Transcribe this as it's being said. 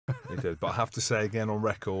did. But I have to say again on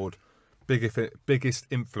record, biggest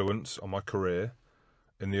influence on my career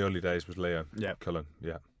in the early days was Leo Cullen.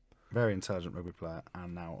 Yeah. Very intelligent rugby player,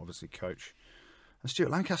 and now obviously coach. And Stuart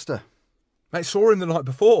Lancaster. Mate, saw him the night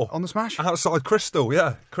before. On the Smash? Outside Crystal,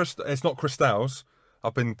 yeah. Crystal. It's not Crystals.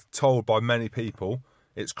 I've been told by many people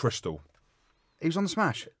it's Crystal. He was on the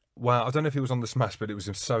Smash? Well, I don't know if he was on the Smash, but it was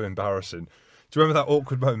so embarrassing. Do you remember that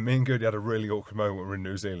awkward moment? Me and Goody had a really awkward moment when we were in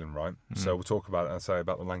New Zealand, right? So we'll talk about it and say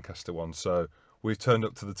about the Lancaster one. So we've turned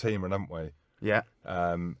up to the team, haven't we? Yeah.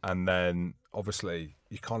 And then, obviously,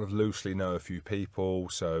 you kind of loosely know a few people,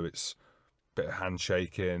 so it's a bit of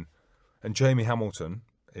handshaking. And Jamie Hamilton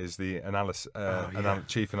is the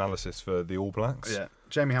chief analyst for the All Blacks. Yeah.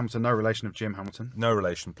 Jamie Hamilton, no relation of Jim Hamilton. No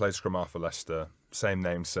relation, played scrum half for Leicester, same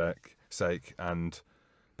namesake, and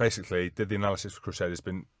basically did the analysis for Crusaders,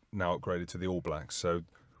 been now upgraded to the All Blacks. So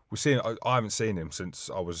I haven't seen him since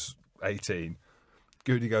I was 18.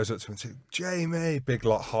 Goody goes up to him and says, Jamie, big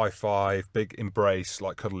like high five, big embrace,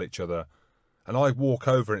 like cuddle each other. And I walk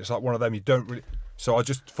over and it's like one of them you don't really... So I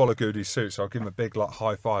just follow Goody's suit, so I give him a big like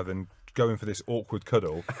high five and go in for this awkward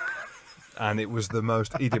cuddle. And it was the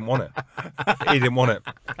most... He didn't want it. He didn't want it.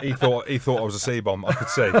 He thought I was a C-bomb, I could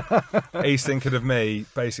see. He's thinking of me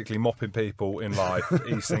basically mopping people in life.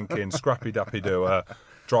 He's thinking scrappy dappy doer,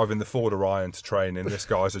 driving the Ford Orion to training. This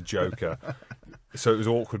guy's a joker. So it was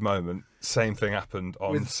an awkward moment. Same thing happened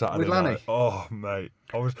on Saturday with Lanny. night. Oh, mate.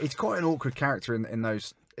 He's quite an awkward character in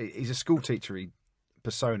those... He's a school teacher-y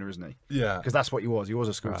persona, isn't he? Yeah. Because that's what he was. He was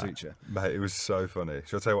a school teacher. Mate, it was so funny.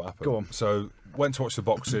 Shall I tell you what happened? Go on. So, went to watch the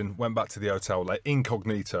boxing, went back to the hotel, like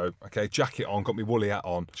incognito, okay, jacket on, got me woolly hat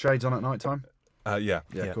on. Shades on at night time? Yeah,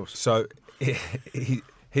 of course. So,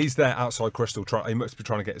 he's there outside Crystal, he must be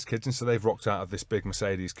trying to get his kids in, so they've rocked out of this big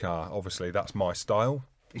Mercedes car. Obviously, that's my style.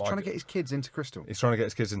 He's trying to get his kids into Crystal? He's trying to get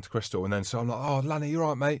his kids into Crystal, and then so I'm like, oh, Lanny, you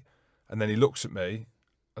right, mate? And then he looks at me,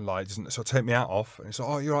 and like, doesn't so I take me out off, and he's like,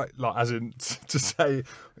 oh, you're right, like as in to say,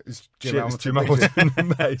 it's Jim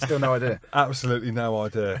Hamilton, mate. Still no idea. Absolutely no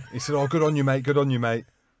idea. He said, oh, good on you, mate. Good on you, mate.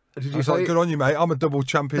 Did I was like, good on you, mate. I'm a double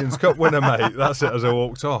Champions Cup winner, mate. That's it. As I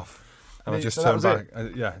walked off, and I just turned back.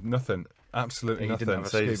 Yeah, nothing. Absolutely nothing.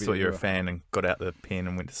 So you just thought you were a fan and got out the pen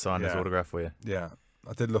and went to sign his autograph for you. Yeah.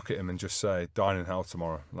 I did look at him and just say, dine in hell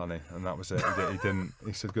tomorrow, Lanny. And that was it. He didn't.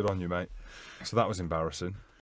 He said, good on you, mate. So that was embarrassing.